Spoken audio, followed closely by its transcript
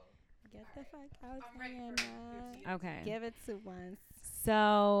Get the fuck out, I'm ready for Diana. 15. Okay. Give it to once.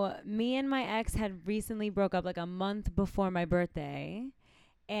 So me and my ex had recently broke up like a month before my birthday.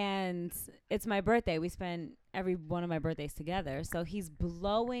 And it's my birthday. We spent every one of my birthdays together. So he's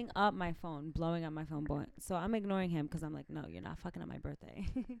blowing up my phone. So I'm ignoring him because I'm like, no, you're not fucking up my birthday.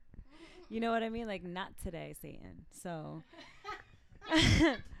 You know what I mean? Like, not today, Satan. So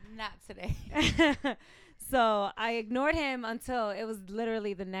Not today. so I ignored him until it was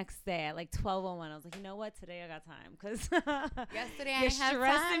literally the next day at like 12:01. I was like, you know what? Today I got time because Yesterday I you're had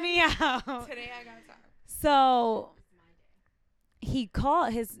stressing time. me out. Today I got time. So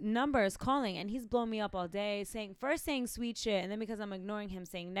his number is calling and he's blowing me up all day saying sweet shit, and then because I'm ignoring him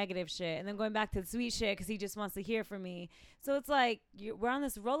saying negative shit, and then going back to the sweet shit because he just wants to hear from me. So it's like we're on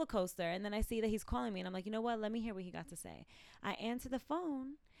this roller coaster, and then I see that he's calling me and I'm like, you know what, let me hear what he got to say. I answer the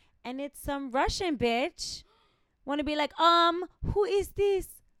phone and it's some Russian bitch want to be like, who is this?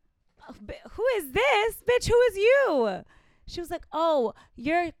 Who is this bitch? Who is you? She was like, oh,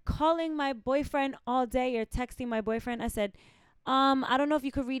 you're calling my boyfriend all day, you're texting my boyfriend. I said, I don't know if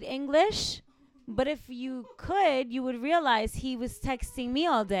you could read English, but if you could, you would realize he was texting me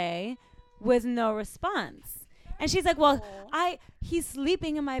all day with no response. And she's like, well, he's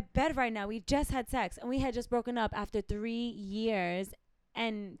sleeping in my bed right now. We just had sex and we had just broken up after 3 years,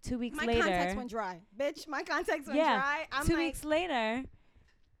 and 2 weeks My later. contacts went dry. Bitch, my contacts went Yeah, dry. I'm 2 like, weeks later,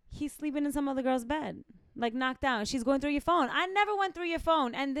 he's sleeping in some other girl's bed. Like knocked out. She's going through your phone. I never went through your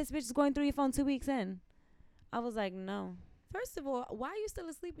phone, and this bitch is going through your phone 2 weeks in. I was like, no. first of all, why are you still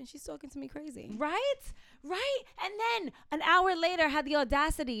asleep and she's talking to me crazy? Right? And then an hour later, had the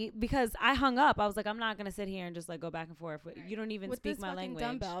audacity, because I hung up. I was like, I'm not going to sit here and just like go back and forth. You don't even With speak this my fucking language.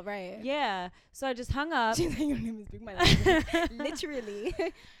 dumbbell, right? Yeah. So I just hung up. She's like, you don't even speak my language. Literally.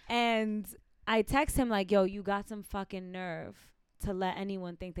 And I text him like, yo, you got some fucking nerve to let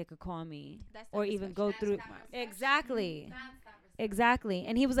anyone think they could call me or even go through. Exactly. Exactly.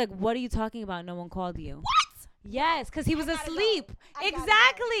 And he was like, what are you talking about? No one called you. What? Yes, because he was asleep.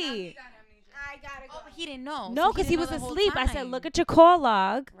 Exactly. I gotta go. Oh, but he didn't know. No, because he was asleep. I said, look at your call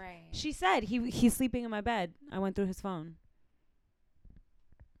log. Right. She said he's sleeping in my bed. I went through his phone.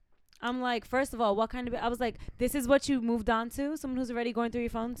 I'm like, first of all, what kind of... I was like, this is what you moved on to? Someone who's already going through your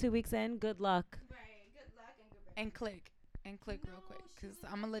phone 2 weeks in? Good luck. Right. Good luck and good And click real quick, because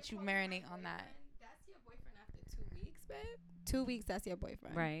I'm gonna let you marinate on that. That's your boyfriend after 2 weeks, babe. 2 weeks, that's your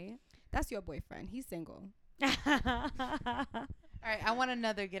boyfriend. Right. That's your boyfriend. He's single. All right, I want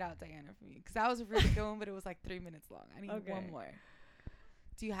another Get Out Diana from you, because that was a really good one, but it was like 3 minutes long. I need one more.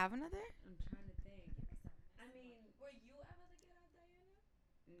 Do you have another? I'm trying to think. I mean, were you ever the Get Out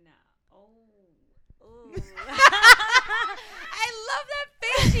Diana? No. Oh. I love that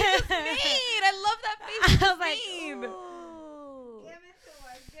face she just made. I love that face she just made. Ooh. Give it to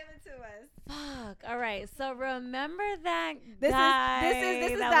us. Give it to us. Fuck. All right. So remember that This guy.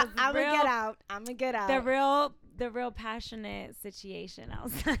 is that the I'm was gonna get out. I'm gonna get out. the real passionate situation I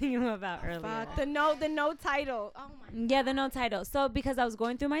was telling you about earlier. Fuck the no title. Oh my. Yeah, the no title. So because I was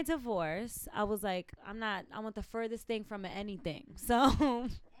going through my divorce, I was like, I want the furthest thing from anything. So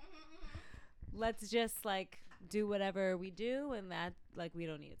let's just like do whatever we do, and that like we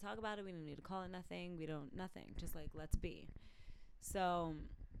don't need to talk about it. We don't need to call it nothing. Nothing. Just like let's be. So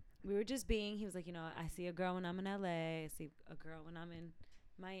we were just being. He was like, I see a girl when I'm in LA. I see a girl when I'm in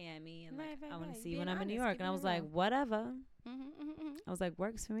Miami, and like I want to see you when I'm in New York. And I was like, whatever. I was like,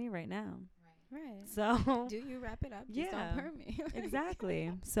 works for me right now. Right. So Do you wrap it up? Just Yeah. don't hurt me.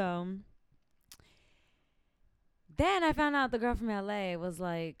 exactly. So then I found out the girl from LA was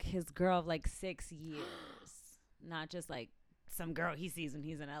like his girl of like 6 years, not just like some girl he sees when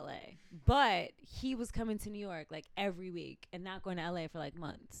he's in LA. But he was coming to New York like every week and not going to LA for like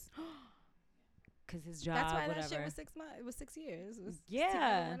months. Cause his job, That's why whatever. that shit was 6 months. It was 6 years. It was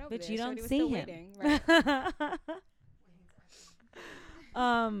Yeah, went over but there. you don't Shorty was see still him. waiting,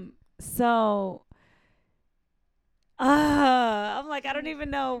 right. So I'm like, I don't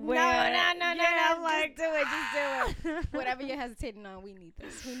even know where. No. I'm like, just do it. Whatever you're hesitating on, we need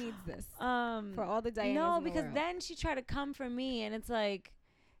this. Who needs this? For all the Dianas no, in the because world. then she tried to come for me, and it's like,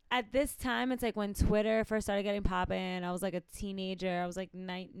 at this time, it's like when Twitter first started getting popping. I was like a teenager. I was like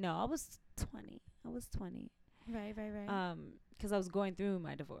I was 20. Right. Because I was going through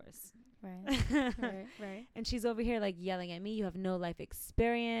my divorce. Right. And she's over here like yelling at me. You have no life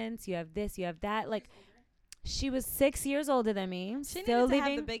experience. You have this. You have that. Like, she was 6 years older than me. She still needed to living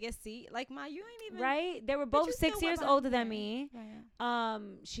have the biggest seat. Like, Ma, you ain't even. right. They were But both you 6 still years went older by- than right.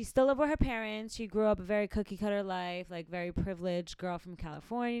 me. She still lived with her parents. She grew up a very cookie cutter life, like very privileged girl from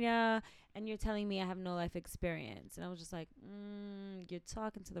California. and you're telling me I have no life experience. And I was just like, you're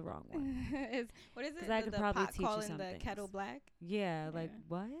talking to the wrong one. What is it? Because I could probably teach you something. Calling the kettle black? Yeah, like,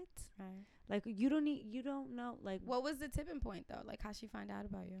 what? Right. Like, you don't know. Like, what was the tipping point, though? Like, how'd she find out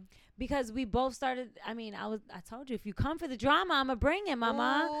about you? Because we both started, I told you, if you come for the drama, I'm going to bring it,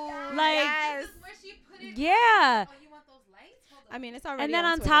 mama. Ooh, like, yes. This is where she put it. Yeah. Oh, you want those lights? Hold on. I mean, it's already And then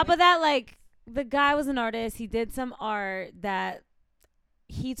on Twitter. top of that, like, the guy was an artist. He did some art that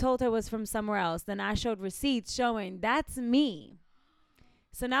he told her was from somewhere else. Then I showed receipts showing that's me.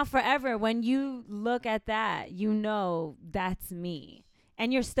 So now forever, when you look at that, you know that's me.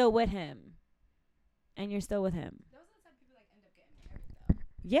 And you're still with him. Those are the type of people like end up getting married, though.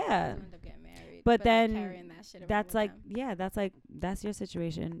 Yeah. End up getting married, but then carrying that shit that's like, that's your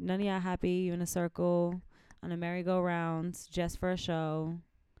situation. None of y'all happy. You in a circle on a merry-go-round just for a show.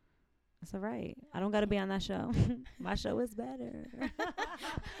 That's all right. I don't got to be on that show. My show is better.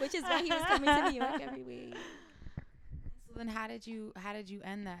 Which is why he was coming to New York every week. So then how did you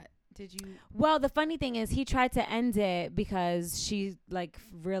end that? Did you? Well, the funny thing is he tried to end it because she like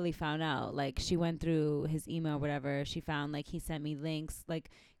really found out. Like she went through his email or whatever. She found like he sent me links. Like,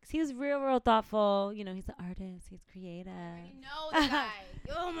 'cause he was real thoughtful. You know, he's an artist. He's creative. I know the guy.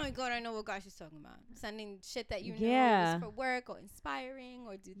 Oh my God, I know what guy she's talking about. Sending shit that you know is for work or inspiring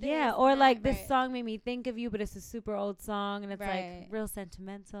or do this. Yeah, or like this song made me think of you, but it's a super old song and it's like real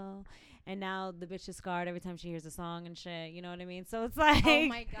sentimental. And now the bitch is scarred every time she hears a song and shit. You know what I mean? So it's like, oh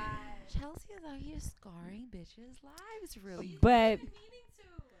my God, Chelsea is out here scarring bitches' lives, really. But she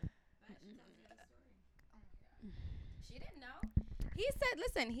didn't know. He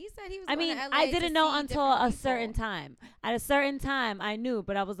said he was. I mean, I didn't know until a certain time. At a certain time, I knew,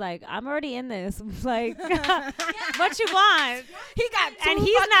 but I was like, I'm already in this. Like, what you want? He got two and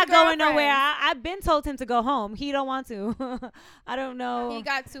he's not going girlfriends. nowhere. I've been told him to go home. He don't want to. I don't know. He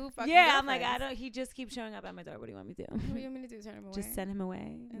got two fucking Yeah, I'm girlfriends. like, I don't. He just keeps showing up at my door. What do you want me to do? What do you want me to do? Turn him away? Just send him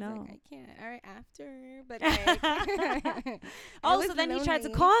away. I was No. like, I can't. All right, after. But like, also, then he tried to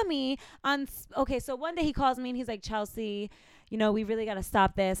call me on. Okay, so one day he calls me and he's like, Chelsea, you know, we really got to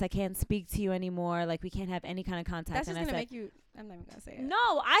stop this. I can't speak to you anymore. Like, we can't have any kind of contact. That's and just I gonna said, make you. I'm not even gonna say it.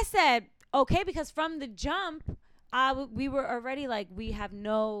 No, I said okay because from the jump, we were already like, we have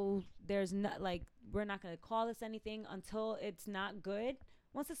no. There's not like we're not gonna call this anything until it's not good.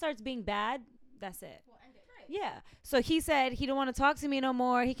 Once it starts being bad, that's it. We'll end it. Right. Yeah. So he said he don't want to talk to me no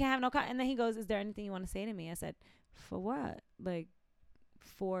more. He can't have no. And then he goes, "Is there anything you want to say to me?" I said, "For what? Like."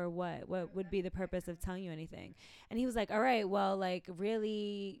 For what? What would be the purpose of telling you anything? And he was like, all right, well, like,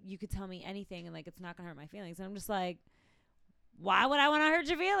 really, you could tell me anything and, like, it's not going to hurt my feelings. And I'm just like, why would I want to hurt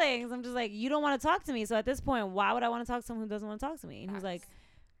your feelings? I'm just like, you don't want to talk to me. So at this point, why would I want to talk to someone who doesn't want to talk to me? And he was like,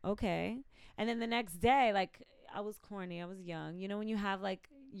 okay. And then the next day, like, I was corny. I was young. You know, when you have, like,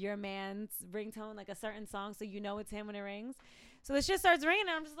 your man's ringtone, like a certain song, so you know it's him when it rings. So the shit starts ringing,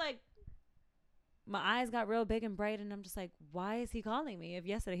 and I'm just like, my eyes got real big and bright, and I'm just like, why is he calling me? If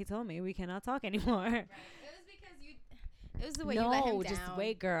yesterday he told me we cannot talk anymore. Right. It was because it was the way you let him down. No, just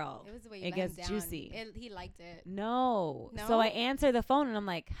wait, girl. It was the way you it let him gets down. juicy. He liked it. No. So I answer the phone, and I'm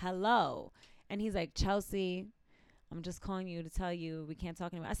like, hello. And he's like, Chelsea, I'm just calling you to tell you we can't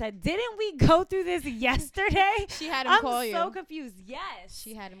talk anymore. I said, didn't we go through this yesterday? She had him call you. I'm so confused. Yes.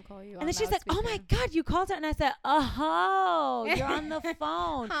 She had him call you. And then she said, oh my God, you called her. And I said, oh, you're on the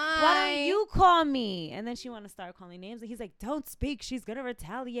phone. Why don't you call me? And then she wanted to start calling names. And he's like, don't speak. She's going to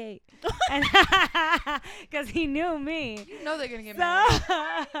retaliate. Because he knew me. You know they're going to get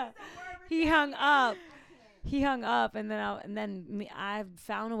mad. He hung up. And then I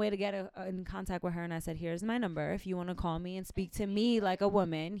found a way to get in contact with her, and I said, here's my number. If you want to call me and speak to me like a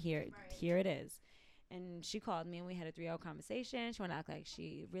woman, here it is. And she called me, and we had a 3-hour conversation. She wanted to act like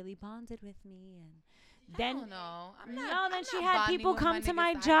she really bonded with me. And then then she had people come to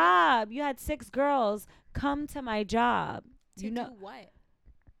my job. You had 6 girls come to my job. To do what?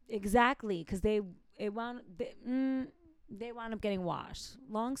 Exactly, because they wound up getting washed.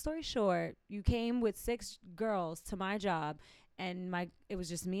 Long story short, you came with 6 girls to my job, and it was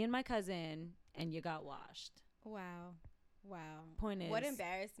just me and my cousin, and you got washed. Wow. Point is, what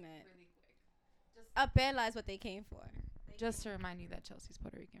embarrassment. Really quick. Just realize what they came for. Just to remind you that Chelsea's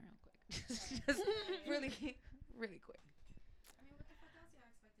Puerto Rican real quick. Just really quick. I mean, what the fuck else y'all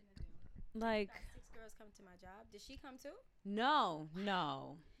expecting to do? Like, 6 girls come to my job. Did she come too? No.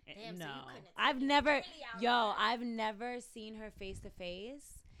 Damn, no. So I've never seen her face to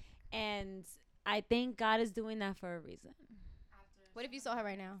face, and I think God is doing that for a reason. What if you saw her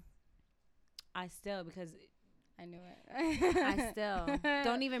right now? Because I knew it. I still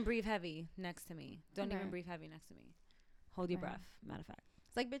don't even breathe heavy next to me. Don't even breathe heavy next to me. Hold your breath. Matter of fact.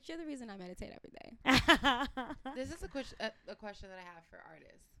 It's like, bitch, you're the reason I meditate every day. This is a question that I have for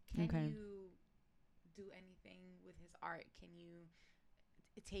artists. Can you do anything with his art? Can you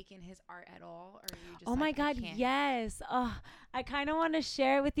take in his art at all, or are you just my God, yes. I kind of want to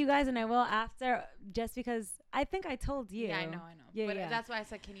share it with you guys, and I will after, just because I think I told you. Yeah, I know. Yeah, but yeah. That's why I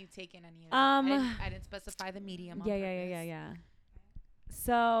said, can you take in any of it? I didn't specify the medium. Yeah.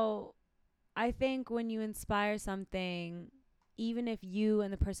 So I think when you inspire something, even if you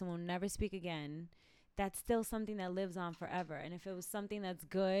and the person will never speak again, that's still something that lives on forever. And if it was something that's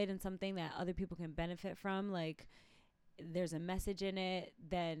good and something that other people can benefit from, like there's a message in it,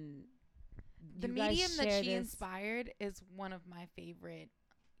 then the medium that she inspired is one of my favorite,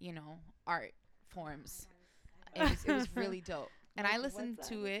 art forms. It was really dope. And I listen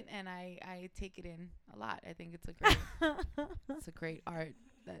to it and I take it in a lot. I think it's a great art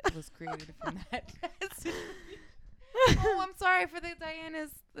that was created from that. Oh, I'm sorry for the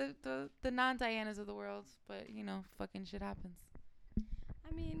Dianas, the non-Dianas of the world, but fucking shit happens.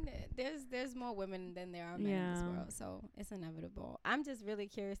 I mean, there's more women than there are men in this world, so it's inevitable. I'm just really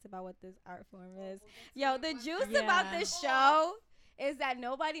curious about what this art form is. Yo, the juice about this show is that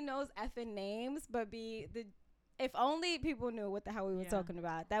nobody knows effing names, but if only people knew what the hell we were talking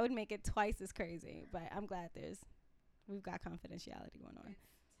about, that would make it twice as crazy. But I'm glad we've got confidentiality going on. It's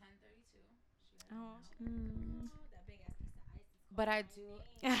 10:32. Oh. That big ass piece of ice. But I do.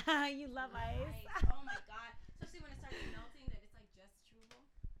 You love ice. Oh my God. Especially when it starts melting, that it's like just chewable.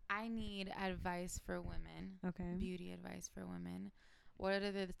 I need advice for women. Okay. Beauty advice for women. What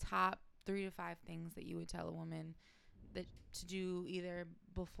are the top 3 to 5 things that you would tell a woman that to do either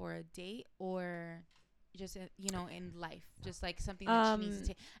before a date or just in life, just like something that she needs to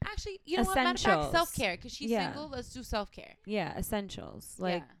take? Actually, what? Matter of fact, self-care, because she's single. Let's do self-care. Yeah, essentials,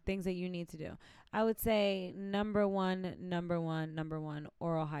 like things that you need to do. I would say number one,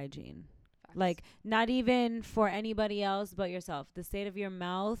 oral hygiene. Facts. Like not even for anybody else but yourself. The state of your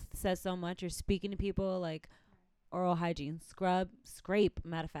mouth says so much. You're speaking to people, like oral hygiene. Scrape.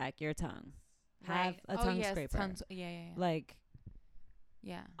 Matter of fact, your tongue. Have a tongue scraper. Like.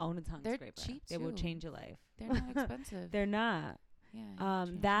 Yeah. Own a tongue They're scraper. Cheap It will change your life. They're not expensive. They're not. Yeah.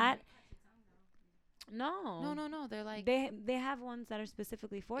 That. No. No. They're like they have ones that are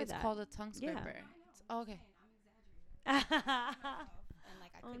specifically for that. It's called a tongue scraper. Yeah. Okay. And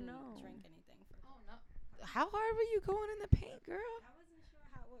like I couldn't drink anything for. Oh no. How hard were you going in the paint, girl? I wasn't sure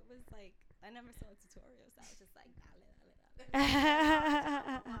how it was like. I never saw a tutorial, so I was just like,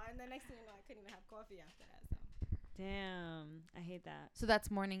 and the next thing you know, I couldn't even have coffee after that. So. Damn, I hate that. So that's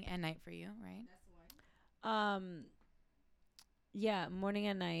morning and night for you, right? That's one. Yeah, morning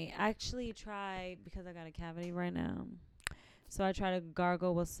and night. I actually try, because I got a cavity right now, so I try to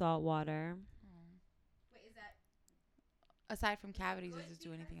gargle with salt water. Wait, is that aside from cavities? Does it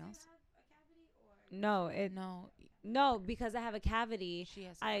do anything else? No, because I have a cavity. She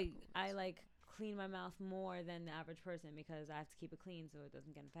has. I like clean my mouth more than the average person because I have to keep it clean so it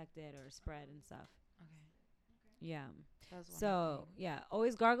doesn't get infected or spread and stuff. Okay. Yeah. So,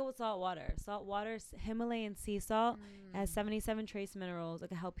 always gargle with salt water. Salt water, Himalayan sea salt, has 77 trace minerals. It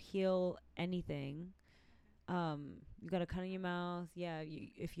can help heal anything. You got a cut in your mouth. Yeah.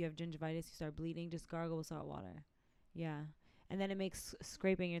 If you have gingivitis, you start bleeding, just gargle with salt water. Yeah. And then it makes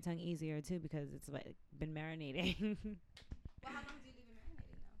scraping your tongue easier, too, because it's like been marinating. Well, how long do you leave it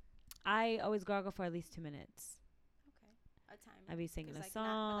marinating, though? I always gargle for at least 2 minutes. Okay. A time. I'll be singing a like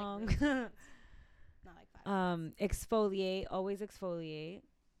song. Not like 5 minutes. Exfoliate. Always exfoliate.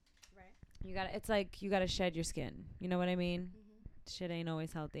 Right. You gotta shed your skin. You know what I mean? Mm-hmm. Shit ain't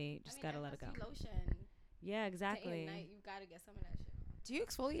always healthy. Just gotta let it go. Lotion. Yeah, exactly. Day and night, you gotta get some of that shit. Do you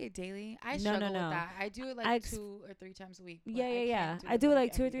exfoliate daily? I struggle with that. I do it like 2 or 3 times a week. Yeah. I do it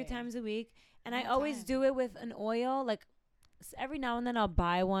like 2 or 3 times a week. And I always do it with an oil. Like every now and then I'll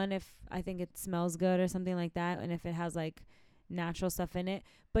buy one if I think it smells good or something like that. And if it has like natural stuff in it.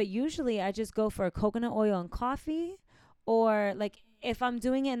 But usually I just go for coconut oil and coffee. Or like if I'm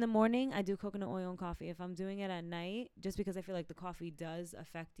doing it in the morning, I do coconut oil and coffee. If I'm doing it at night, just because I feel like the coffee does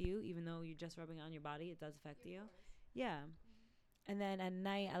affect you, even though you're just rubbing it on your body, it does affect you. Yeah. And then at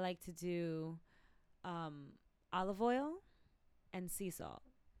night, I like to do olive oil and sea salt.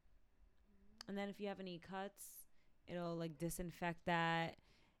 And then if you have any cuts, it'll like disinfect that.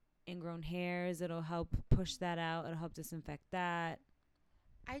 Ingrown hairs, it'll help push that out. It'll help disinfect that.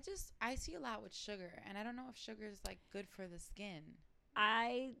 I see a lot with sugar, and I don't know if sugar is like good for the skin.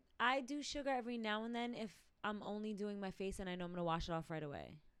 I do sugar every now and then if I'm only doing my face and I know I'm gonna wash it off right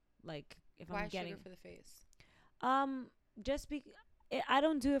away. Like if Why I'm getting sugar for the face? I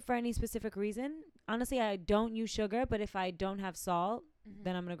don't do it for any specific reason. Honestly, I don't use sugar, but if I don't have salt,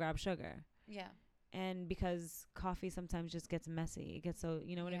 then I'm gonna grab sugar. Yeah. And because coffee sometimes just gets messy, it gets so,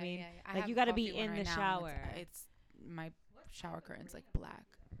 you know what I mean? Yeah. Like you got to be in the shower. It's my shower curtain's like black.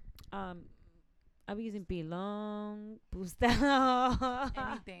 I'll be using Pilon, Bustelo,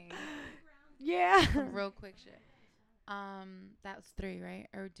 anything. Yeah. Real quick shit. That's 3, right?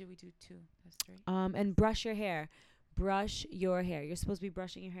 Or did we do 2? That's 3. And brush your hair. Brush your hair. You're supposed to be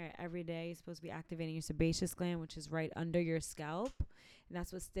brushing your hair every day. You're supposed to be activating your sebaceous gland, which is right under your scalp. And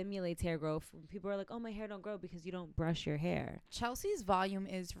that's what stimulates hair growth. People are like, oh, my hair don't grow because you don't brush your hair. Chelsea's volume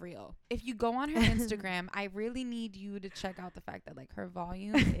is real. If you go on her Instagram, I really need you to check out the fact that like her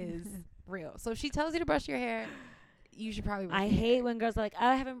volume is real. So if she tells you to brush your hair, you should probably brush I your hate hair. when girls are like, oh,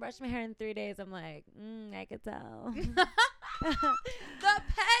 I haven't brushed my hair in 3 days. I'm like, I could tell. The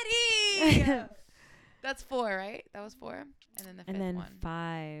petty. That's 4, right? That was 4. And then the 5th one.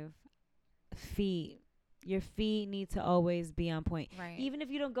 5, feet. Your feet need to always be on point. Right. Even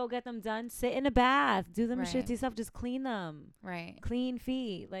if you don't go get them done, sit in a bath. Do them Right. shit to yourself. Just clean them. Right. Clean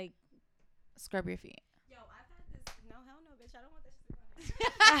feet. Like, scrub your feet. Yo, I've had this. No, hell no, bitch. I don't want this shit to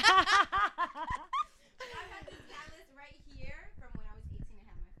I've had this callus right here from when I was 18 and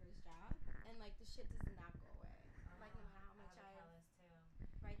had my first job. And, like, the shit does not go away. Like, no matter how much I...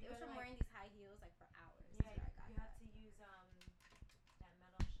 Right. It was from wearing these high heels, like, for hours. yeah, you have to use that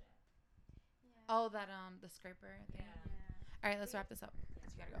metal shit. Yeah. Oh, that the scraper thing. Yeah. All right, let's wrap this up.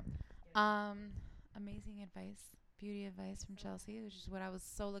 'Cause you gotta go. Amazing advice, beauty advice from Chelsea, which is what I was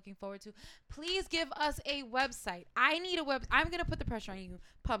so looking forward to. Please give us a website. I need a web. I'm gonna put the pressure on you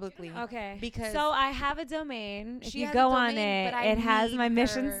publicly. Okay. Because so I have a domain. If she you has go a on domain, it, but I it has need my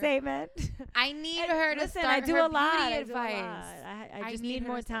mission her- statement. I need her to Listen, start I do her a lot. beauty I do a lot. advice. I just need need her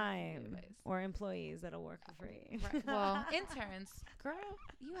more to start her beauty time advice. or employees that'll work for free. Right. Well, interns, girl,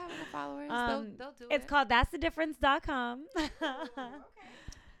 you have enough followers. They'll do It's it. called that'sthedifference.com.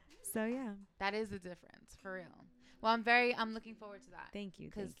 So yeah. That is the difference, for real. Well, I'm looking forward to that. Thank you.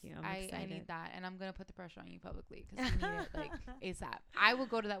 Because Thank you. I'm I excited. need that, and I'm gonna put the pressure on you publicly because you need it like ASAP. I will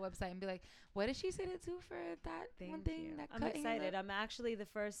go to that website and be like, "What did she say to do for that Thank one thing?" you. That I'm cut in your excited. lip?" I'm actually the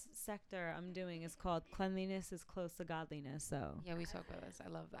first sector I'm doing is called cleanliness is close to godliness. So Yeah, we talk about this. I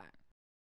love that.